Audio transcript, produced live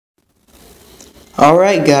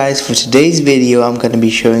Alright guys, for today's video I'm going to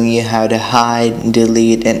be showing you how to hide,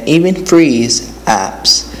 delete, and even freeze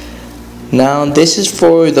apps. Now this is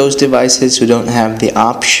for those devices who don't have the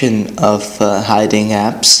option of hiding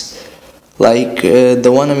apps. Like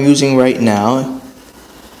the one I'm using right now,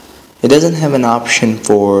 it doesn't have an option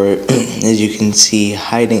for, as you can see,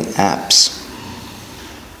 hiding apps.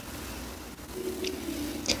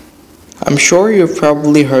 I'm sure you've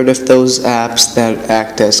probably heard of those apps that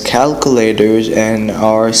act as calculators and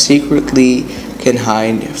are secretly can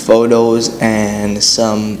hide photos and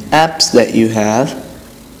some apps that you have.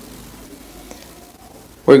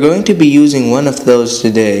 We're going to be using one of those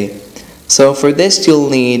today. So for this you'll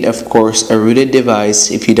need, of course, a rooted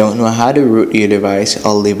device. If you don't know how to root your device,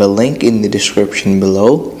 I'll leave a link in the description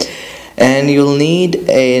below. And you'll need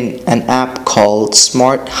an app called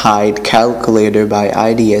Smart Hide Calculator by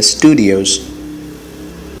IDS Studios.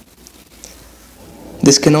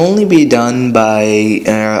 This can only be done by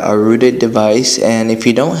a rooted device, and if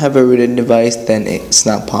you don't have a rooted device then it's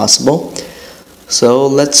not possible. So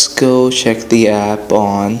let's go check the app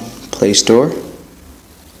on Play Store.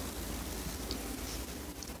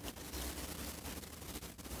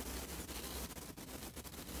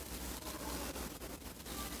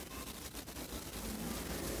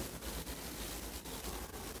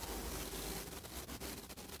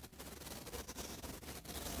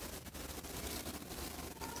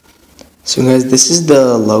 So guys, this is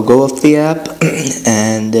the logo of the app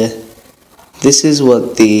and this is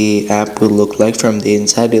what the app will look like from the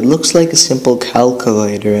inside. It looks like a simple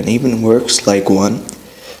calculator and even works like one,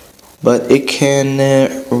 but it can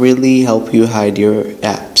really help you hide your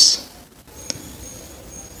apps.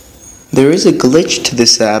 There is a glitch to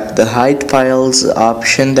this app. The hide files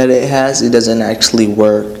option that it has, it doesn't actually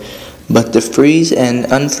work. But the freeze and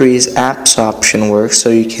unfreeze apps option works, so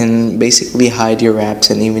you can basically hide your apps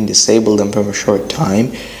and even disable them for a short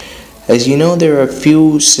time. As you know, there are a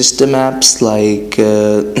few system apps like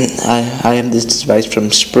I have this device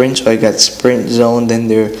from Sprint, so I got Sprint Zone. Then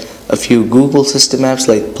there are a few Google system apps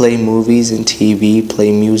like Play Movies and TV,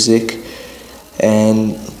 Play Music,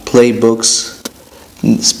 and Play Books,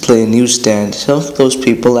 Play Newsstand. Some of those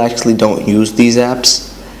people actually don't use these apps,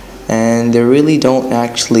 and they really don't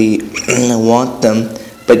actually want them,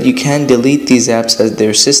 but you can delete these apps as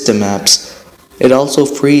their system apps. It also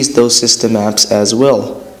frees those system apps as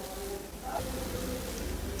well.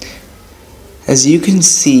 As you can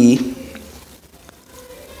see,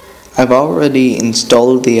 I've already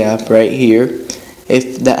installed the app right here.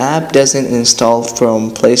 If the app doesn't install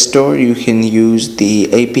from Play Store, you can use the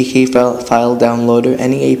APK file downloader,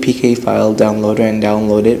 any APK file downloader, and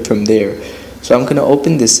download it from there. So I'm going to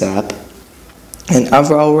open this app, and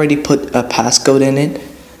I've already put a passcode in it.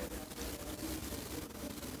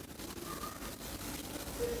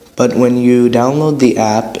 But when you download the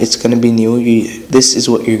app, it's going to be new. This is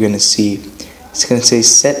what you're going to see. It's going to say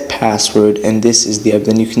set password, and this is the app.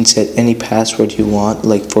 Then you can set any password you want,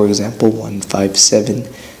 like for example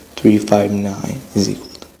 157359 is equal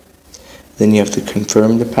to. Then you have to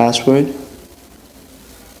confirm the password.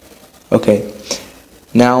 Okay.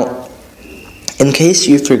 Now, in case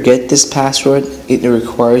you forget this password, it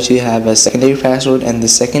requires you to have a secondary password, and the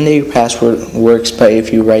secondary password works by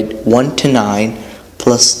if you write 1 to 9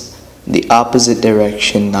 plus the opposite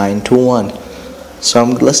direction 9 to 1. So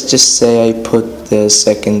let's just say I put the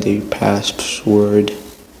secondary password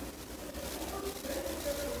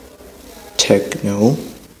techno.f.p.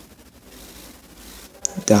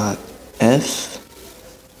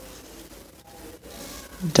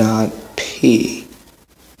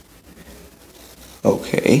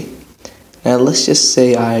 Okay, now let's just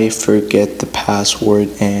say I forget the password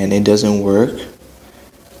and it doesn't work,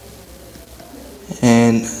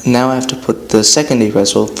 and now I have to put the secondary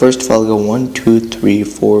password. First of all, I'll go 1 2 3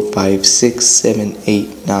 4 5 6 7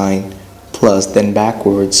 8 9 plus, then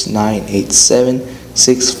backwards 9 8 7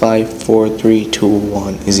 6 5 4 3 2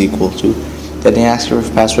 1 is equal to. Then they ask for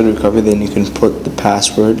password recovery. Then you can put the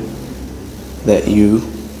password that you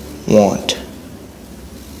want.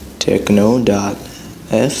 techno.f.p,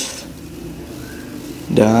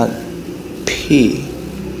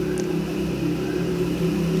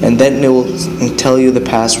 and then it will tell you the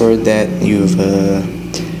password that you've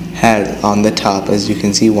had on the top. As you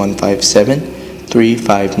can see,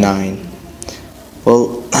 157359.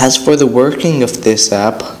 Well, as for the working of this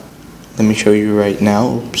app, let me show you right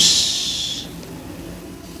now. Oops.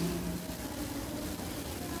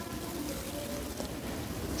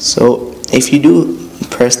 So if you do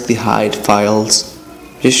press the hide files,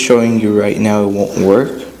 just showing you right now, it won't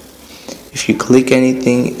work. If you click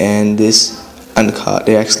anything and this uncaught,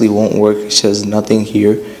 it actually won't work. It says nothing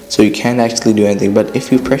here. so you can't actually do anything. But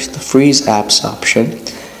if you press the freeze apps option,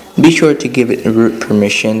 be sure to give it root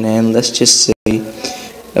permission, and let's just say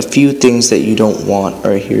a few things that you don't want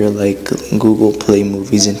are here, like Google Play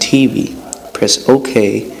Movies and TV. Press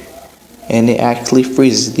OK, and it actually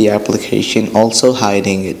freezes the application, also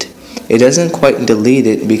hiding it. It doesn't quite delete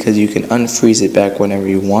it because you can unfreeze it back whenever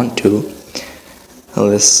you want to.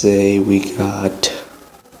 Let's say we got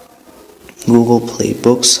Google Play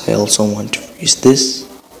Books. I also want to freeze this.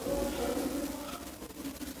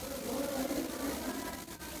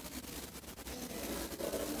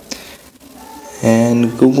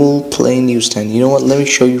 And Google Play Newsstand. You know what? Let me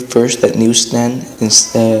show you first that Newsstand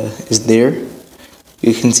is there.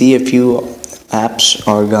 You can see a few apps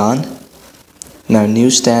are gone. Now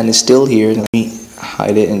Newsstand is still here. Let me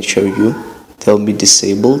hide it and show you. They'll be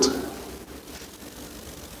disabled.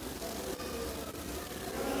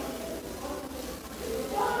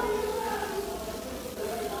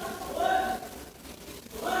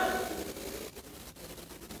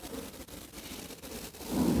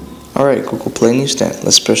 Alright, Google Play Newsstand.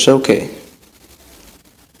 Let's press OK.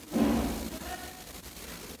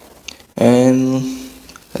 And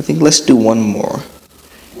I think let's do one more.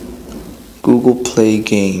 Google Play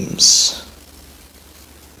Games.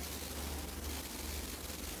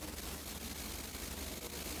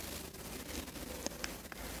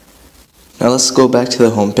 Now let's go back to the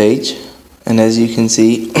home page, and as you can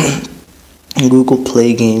see, Google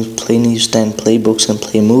Play Games, Play Newsstand, Play Books, and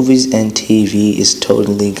Play Movies and TV is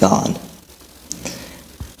totally gone.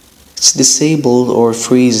 It's disabled or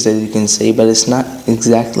freezed, as you can say, but it's not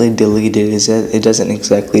exactly deleted. It doesn't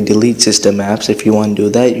exactly delete system apps. If you want to do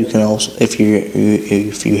that, you can also, if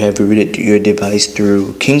you have rooted your device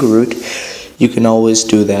through Kingroot, you can always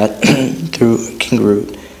do that through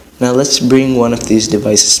Kingroot. Now let's bring one of these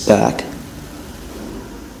devices back.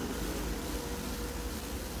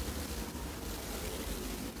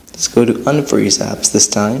 Let's go to unfreeze apps this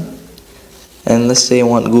time, and let's say I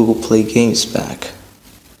want Google Play Games back.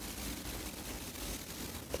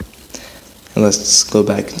 And let's go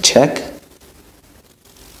back and check,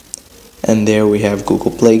 and there we have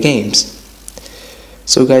Google Play Games.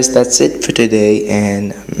 So guys, that's it for today,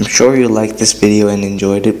 and I'm sure you liked this video and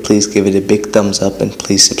enjoyed it. Please give it a big thumbs up, and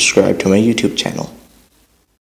please subscribe to my YouTube channel.